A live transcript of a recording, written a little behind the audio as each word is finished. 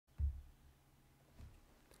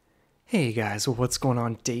Hey guys, what's going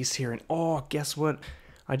on? Dace here, and oh, guess what?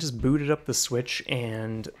 I just booted up the Switch,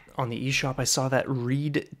 and on the eShop I saw that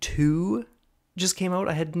Reed 2 just came out.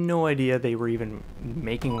 I had no idea they were even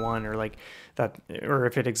making one, or like that, or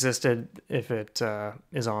if it existed, if it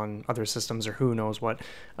is on other systems, or who knows what.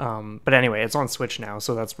 But anyway, it's on Switch now,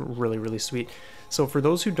 so that's really sweet. So for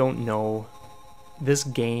those who don't know, this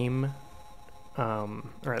game,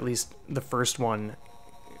 or at least the first one,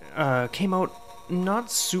 came out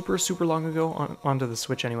not super long ago onto the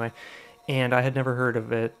Switch anyway, and I had never heard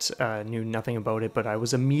of it, knew nothing about it, but I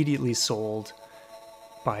was immediately sold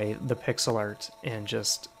by the pixel art and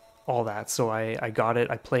just all that. So I got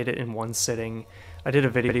it, I played it in one sitting. I did a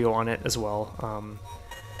video on it as well.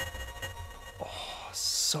 Oh,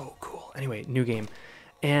 so cool. Anyway, new game.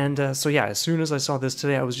 And so yeah, as soon as I saw this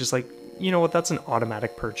today, I was just like, you know what, that's an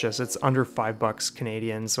automatic purchase. It's under $5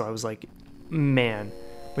 Canadian, so I was like, man,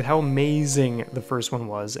 with how amazing the first one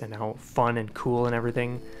was and how fun and cool and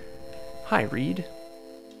everything. Hi, Reed.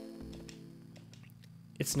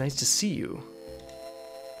 It's nice to see you.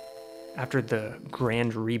 After the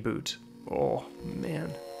grand reboot, oh man,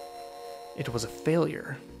 it was a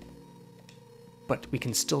failure. But we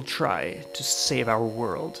can still try to save our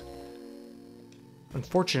world.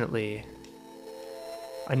 Unfortunately,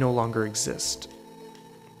 I no longer exist,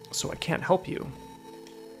 so I can't help you.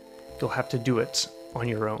 You'll have to do it on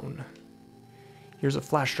your own. Here's a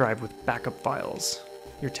flash drive with backup files.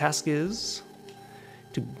 Your task is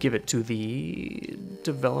to give it to the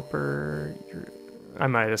developer. I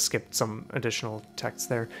might have skipped some additional text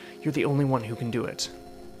there. You're the only one who can do it.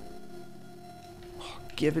 Oh,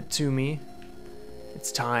 give it to me.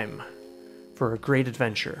 It's time for a great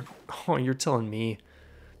adventure. Oh, you're telling me.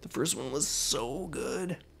 The first one was so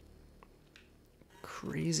good.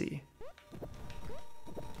 Crazy.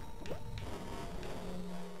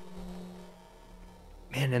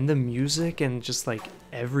 Man, and the music and just like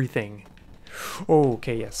everything. Oh,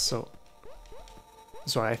 okay, yes.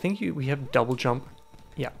 So I think we have double jump.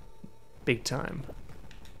 Yeah, big time.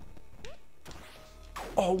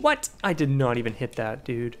 Oh, what? I did not even hit that,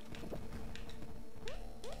 dude.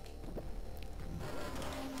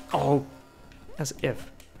 Oh, as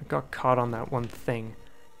if I got caught on that one thing.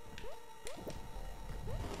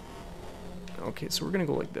 Okay, so we're gonna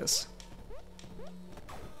go like this.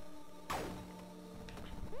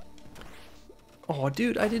 Oh,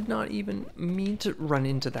 dude, I did not even mean to run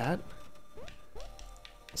into that.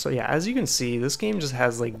 So yeah, as you can see, this game just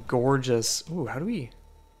has like gorgeous... Ooh, how do we...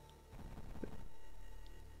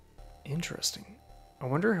 Interesting. I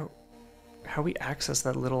wonder how we access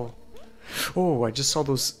that little... Oh, I just saw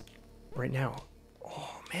those right now.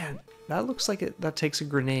 Oh, man, that looks like that takes a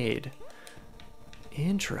grenade.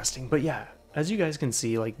 Interesting. But yeah, as you guys can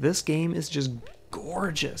see, like, this game is just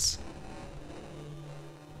gorgeous.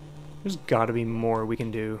 There's gotta be more we can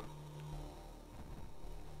do.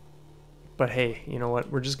 But hey, you know what?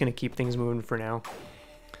 We're just gonna keep things moving for now.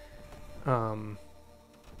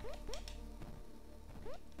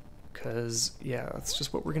 Cause yeah, that's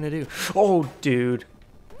just what we're gonna do. Oh, dude.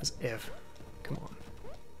 As if. Come on.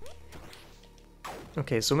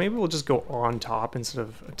 Okay, so maybe we'll just go on top instead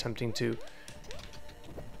of attempting to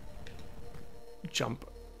jump.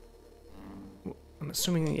 I'm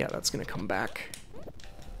assuming, yeah, that's gonna come back.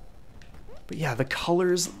 But yeah, the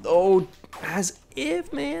colors, oh, as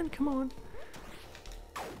if, man, come on.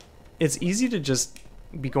 It's easy to just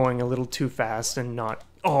be going a little too fast and not,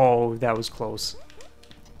 oh, that was close.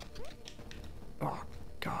 Oh,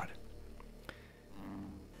 God.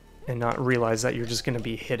 And not realize that you're just going to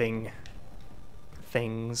be hitting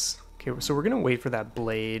things. Okay, so we're going to wait for that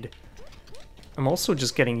blade. I'm also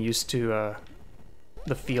just getting used to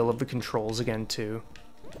the feel of the controls again, too.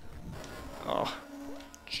 Oh,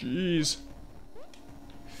 jeez.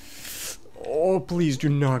 Oh, please do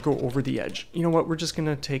not go over the edge. You know what? We're just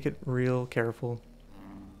gonna take it real careful.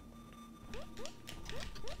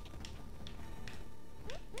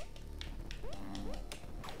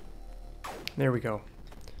 There we go.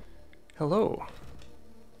 Hello.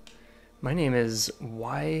 My name is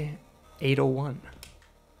Y801.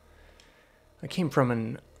 I came from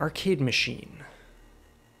an arcade machine.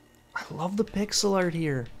 I love the pixel art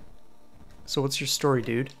here. So what's your story,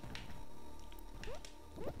 dude?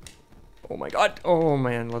 Oh my god. Oh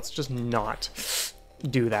man, let's just not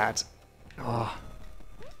do that. Oh.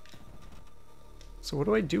 So what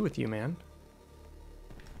do I do with you, man?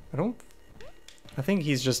 I think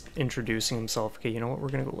he's just introducing himself. Okay, you know what? We're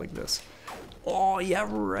gonna go like this. Oh, yeah,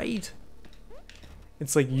 right.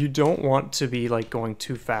 It's like you don't want to be like going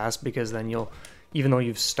too fast because then you'll, even though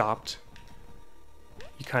you've stopped,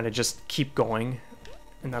 you kind of just keep going.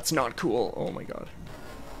 And that's not cool. Oh my god.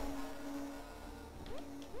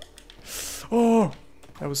 Oh,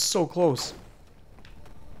 that was so close.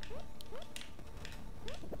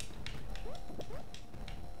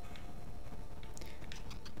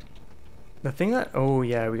 The thing that, oh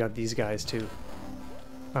yeah, we got these guys too.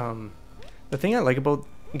 The thing I like about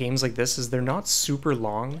games like this is they're not super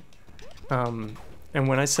long. And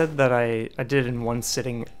when I said that I did it in one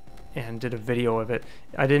sitting and did a video of it,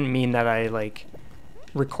 I didn't mean that I like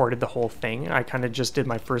recorded the whole thing. I kind of just did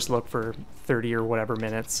my first look for 30 or whatever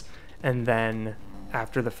minutes, and then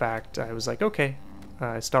after the fact I was like, okay,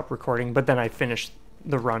 I stopped recording, but then I finished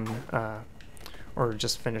the run, or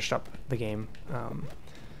just finished up the game.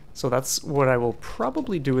 So that's what I will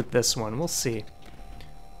probably do with this one. We'll see.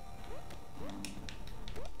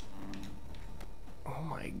 Oh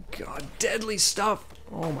my god, deadly stuff!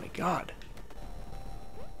 Oh my god.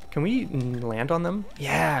 Can we land on them?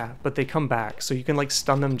 Yeah, but they come back, so you can like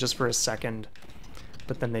stun them just for a second,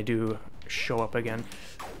 but then they do show up again.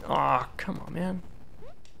 Aw, oh, come on, man.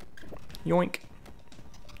 Yoink.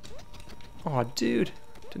 Aw, oh, dude.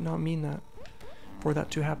 Did not mean that. For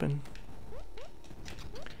that to happen.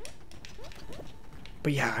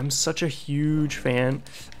 But yeah, I'm such a huge fan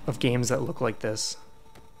of games that look like this.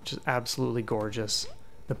 Just absolutely gorgeous.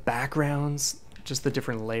 The backgrounds, just the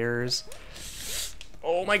different layers.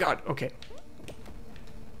 Oh my god, okay.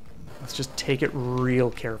 Let's just take it real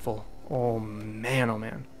careful. Oh man, oh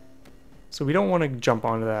man. So we don't want to jump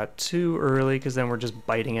onto that too early, because then we're just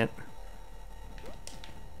biting it.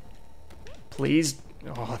 Please?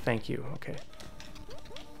 Oh, thank you, okay.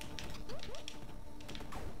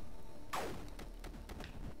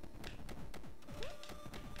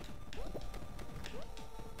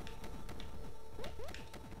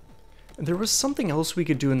 There was something else we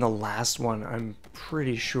could do in the last one, I'm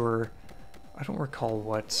pretty sure. I don't recall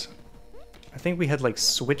what. I think we had like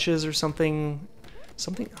switches or something.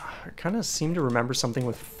 I kind of seem to remember something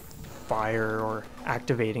with fire or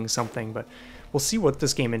activating something, but we'll see what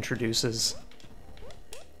this game introduces.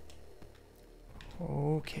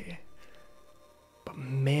 Okay. But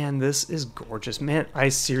man, this is gorgeous. Man, I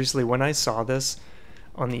seriously, when I saw this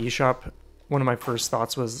on the eShop, one of my first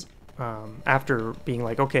thoughts was, after being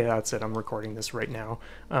like, okay, that's it, I'm recording this right now.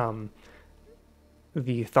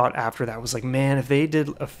 The thought after that was like, man, if they did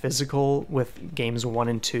a physical with games 1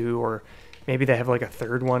 and 2, or maybe they have like a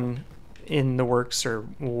third one in the works or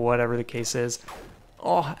whatever the case is.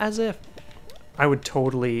 Oh, as if. I would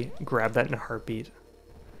totally grab that in a heartbeat.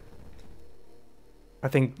 I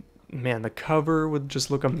think, man, the cover would just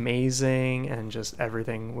look amazing and just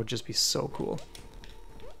everything would just be so cool.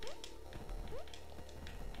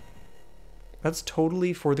 That's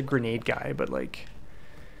totally for the grenade guy, but like,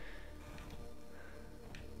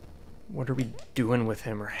 what are we doing with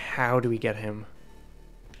him, or how do we get him?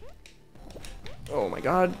 Oh my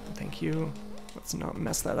god, thank you. Let's not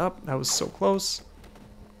mess that up. That was so close.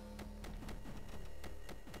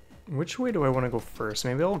 Which way do I want to go first?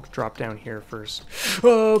 Maybe I'll drop down here first.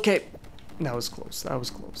 Okay, that was close. That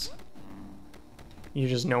was close. You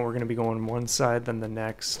just know we're going to be going one side, then the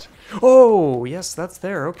next. Oh, yes, that's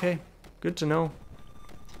there. Okay. Good to know.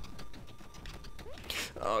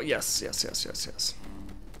 Oh, yes, yes, yes, yes, yes.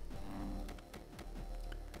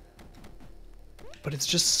 But it's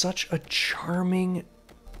just such a charming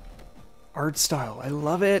art style. I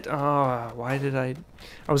love it. Ah, why did I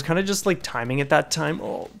was kind of just like timing it that time.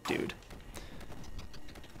 Oh, dude.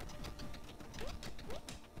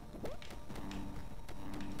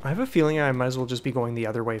 I have a feeling I might as well just be going the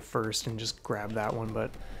other way first and just grab that one,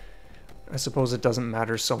 but I suppose it doesn't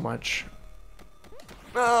matter so much.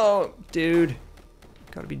 Oh, dude.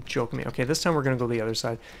 Gotta be joking me. Okay, this time we're gonna go the other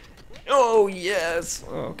side. Oh, yes.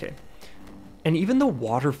 Okay. And even the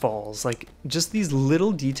waterfalls, like, just these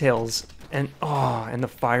little details, and, oh, and the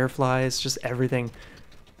fireflies, just everything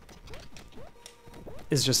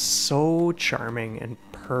is just so charming and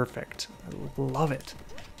perfect. I love it.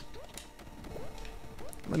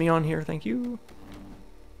 Let me on here, thank you.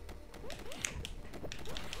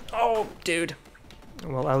 Oh, dude.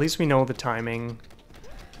 Well, at least we know the timing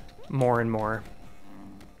more and more.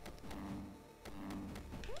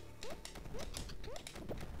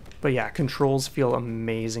 But yeah, controls feel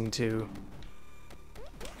amazing too.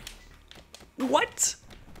 What?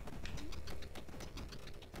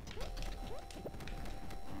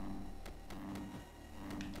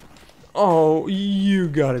 Oh, you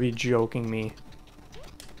gotta be joking me.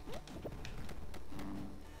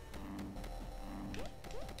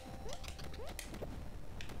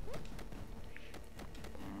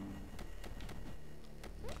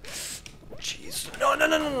 Jeez. No, no,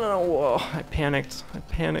 no, no, no. Whoa, I panicked. I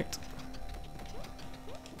panicked.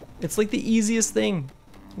 It's like the easiest thing.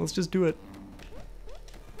 Let's just do it.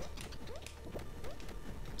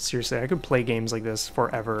 seriously, I could play games like this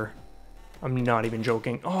forever. I'm not even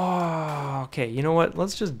joking. Oh, okay, you know what?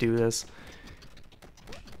 Let's just do this.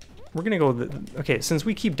 We're gonna go... okay, since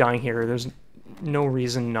we keep dying here, there's no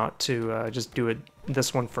reason not to just do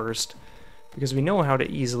this one first. Because we know how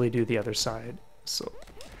to easily do the other side. So...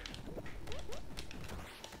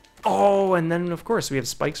 oh, and then, of course, we have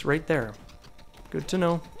spikes right there. Good to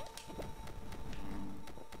know.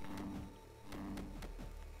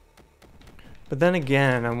 But then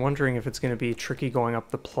again, I'm wondering if it's going to be tricky going up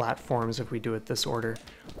the platforms if we do it this order.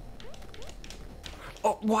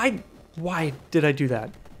 Oh, why did I do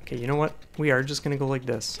that? Okay, you know what? We are just going to go like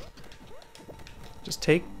this. Just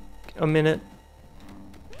take a minute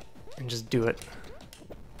and just do it.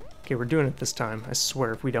 Okay, we're doing it this time. I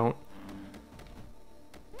swear if we don't.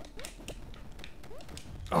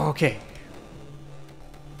 Okay.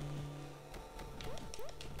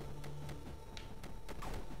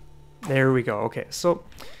 There we go. Okay, so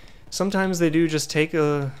sometimes they do just take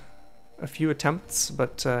a few attempts,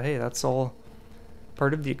 but hey, that's all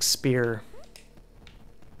part of the exper.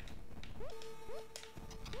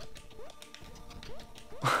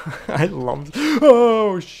 I love...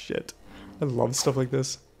 oh, shit. I love stuff like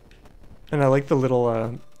this. And I like the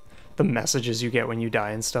little, the messages you get when you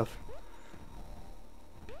die and stuff.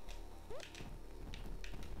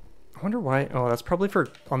 I wonder why... oh, that's probably for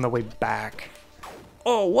on the way back.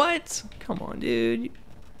 Oh, what? Come on, dude.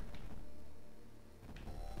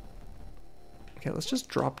 Okay, let's just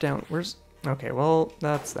drop down. Where's... okay, well,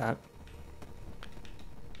 that's that.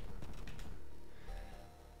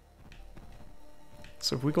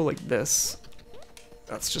 So if we go like this,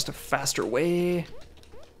 that's just a faster way.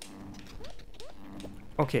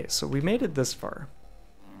 Okay, so we made it this far.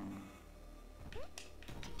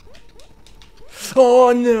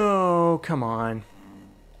 Oh, no! Come on.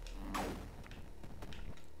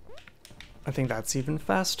 I think that's even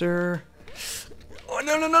faster. Oh,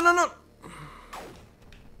 no, no, no, no, no!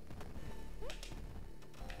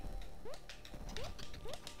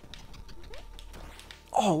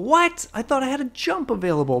 Oh, what? I thought I had a jump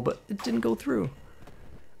available, but it didn't go through.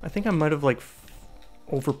 I think I might have, like,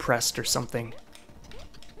 overpressed or something.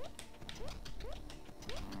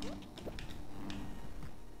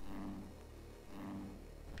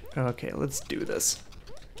 Okay, let's do this.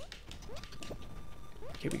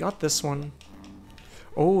 Okay, we got this one.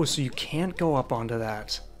 Oh, so you can't go up onto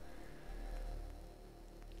that.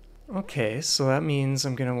 Okay, so that means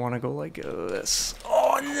I'm gonna want to go like this.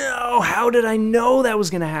 Oh no! How did I know that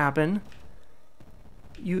was gonna happen?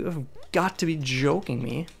 You have got to be joking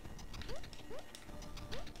me.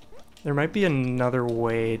 There might be another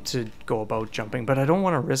way to go about jumping, but I don't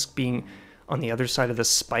want to risk being on the other side of the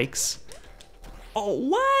spikes. Oh,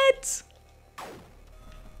 what?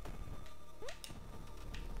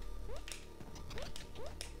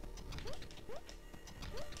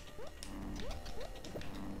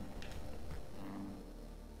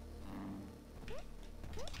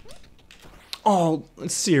 Oh,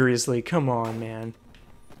 seriously, come on, man.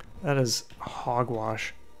 That is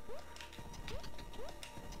hogwash.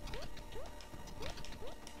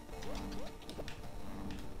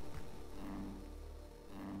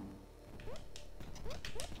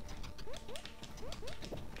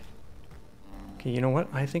 Okay, you know what?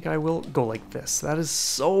 I think I will go like this. That is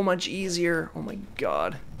so much easier. Oh my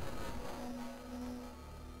god.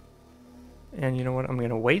 And you know what? I'm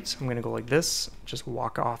gonna wait. I'm gonna go like this. Just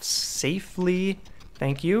walk off safely.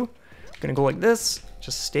 Thank you. I'm gonna go like this.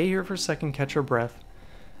 Just stay here for a second, catch our breath.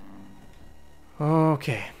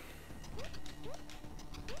 Okay.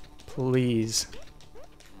 Please.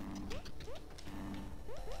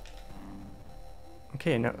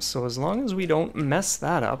 Okay, now, so as long as we don't mess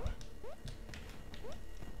that up.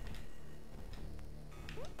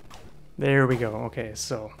 There we go. Okay,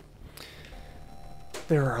 so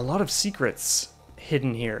there are a lot of secrets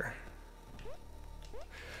hidden here.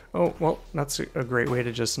 Oh, well, that's a great way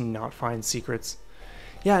to just not find secrets.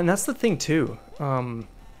 Yeah, and that's the thing too. I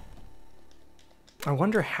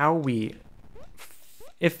wonder how we,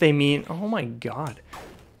 if they mean, oh my god,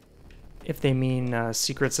 if they mean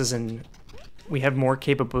secrets as in we have more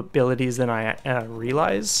capabilities than I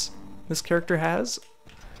realize this character has,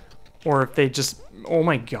 or if they just, oh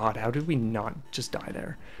my god, how did we not just die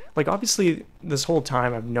there? Like, obviously, this whole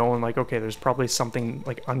time I've known, like, okay, there's probably something,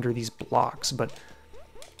 like, under these blocks, but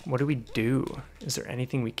what do we do? Is there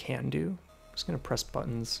anything we can do? I'm just gonna press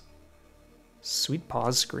buttons. Sweet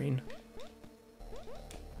pause screen.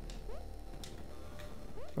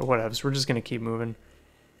 Or whatevs, we're just gonna keep moving.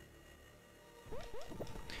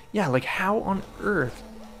 Yeah, like, how on earth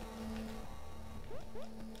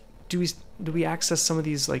do we access some of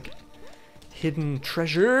these, like, hidden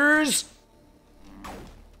treasures.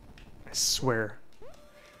 I swear.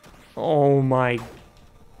 Oh my.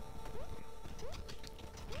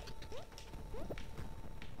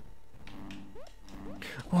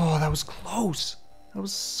 Oh, that was close. That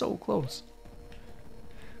was so close.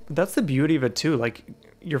 But that's the beauty of it too. Like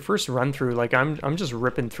your first run through, like I'm just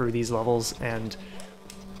ripping through these levels and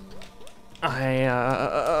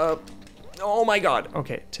oh my god.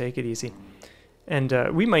 Okay, take it easy. And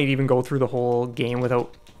we might even go through the whole game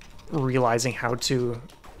without realizing how to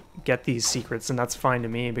get these secrets, and that's fine to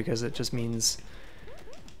me because it just means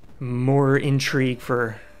more intrigue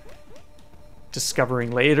for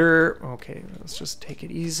discovering later. Okay, let's just take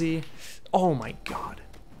it easy. Oh my god.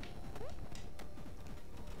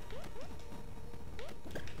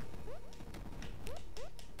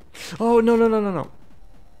 Oh, no, no, no, no, no.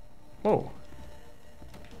 Whoa.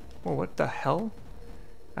 Whoa, what the hell?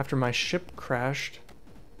 After my ship crashed,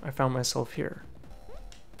 I found myself here.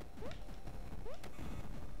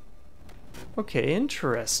 Okay,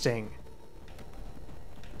 interesting.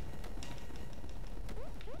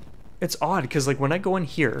 It's odd, because like when I go in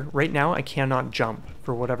here, right now I cannot jump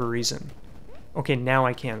for whatever reason. Okay, now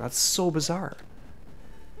I can. That's so bizarre.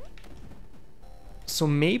 So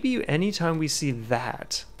maybe anytime we see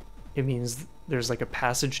that, it means there's like a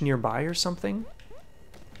passage nearby or something?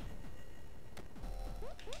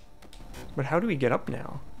 But how do we get up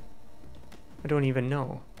now? I don't even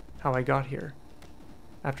know how I got here.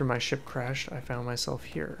 After my ship crashed, I found myself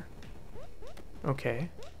here. Okay.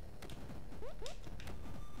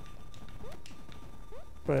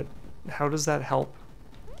 But how does that help?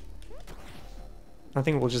 I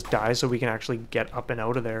think we'll just die so we can actually get up and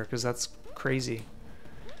out of there, because that's crazy.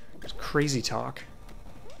 It's crazy talk.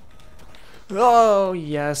 Oh,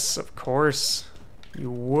 yes, of course.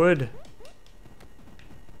 You would.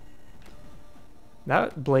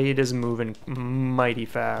 That blade is moving mighty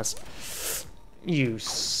fast. You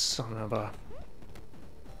son of a...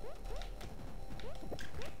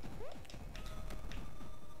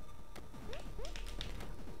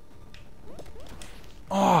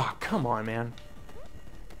 Oh, come on, man.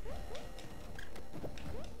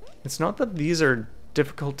 It's not that these are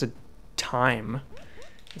difficult to time.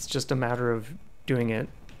 It's just a matter of doing it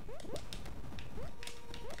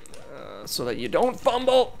so that you don't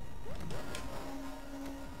fumble.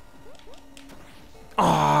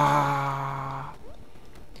 Ah.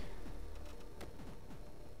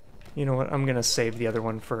 You know what? I'm gonna save the other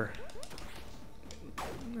one for...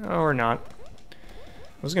 Or not.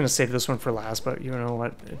 I was gonna save this one for last, but you know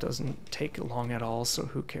what? It doesn't take long at all, so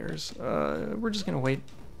who cares? We're just gonna wait.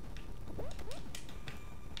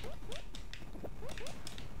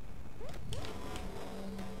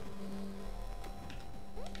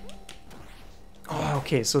 Oh,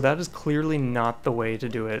 okay, so that is clearly not the way to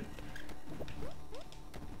do it.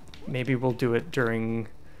 Maybe we'll do it during...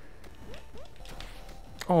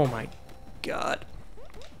 Oh my god.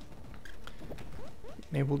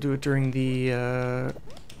 Maybe we'll do it during the,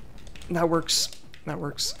 That works. That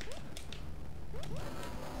works.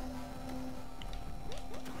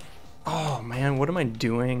 Oh man, what am I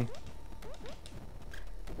doing?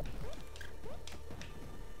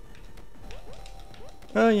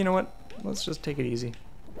 You know what? Let's just take it easy.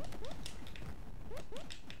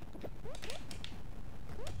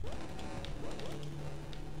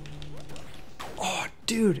 Oh,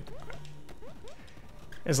 dude.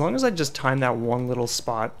 As long as I just time that one little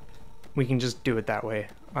spot, we can just do it that way.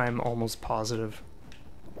 I'm almost positive.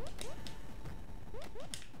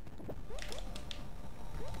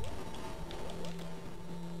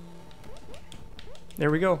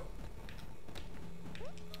 There we go.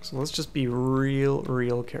 So let's just be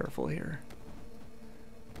real careful here.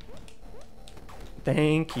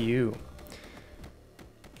 Thank you.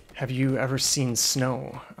 Have you ever seen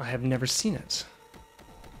snow? I have never seen it.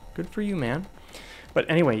 Good for you, man. But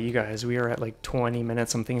anyway, you guys, we are at like 20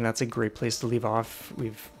 minutes. I'm thinking that's a great place to leave off.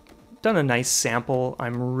 We've done a nice sample.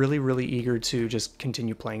 I'm really eager to just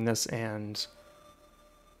continue playing this and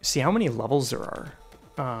see how many levels there are.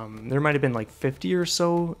 There might have been like 50 or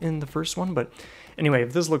so in the first one, but anyway,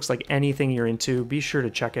 if this looks like anything you're into, be sure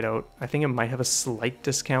to check it out. I think it might have a slight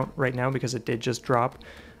discount right now because it did just drop.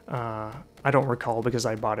 I don't recall because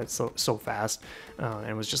I bought it so fast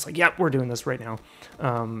and was just like, yeah, we're doing this right now.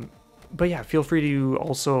 But yeah, feel free to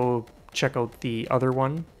also check out the other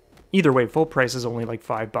one. Either way, full price is only like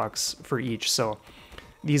 $5 for each, so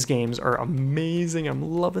these games are amazing. I'm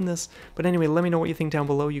loving this. But anyway, let me know what you think down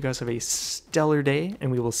below. You guys have a stellar day,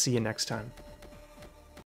 and we will see you next time.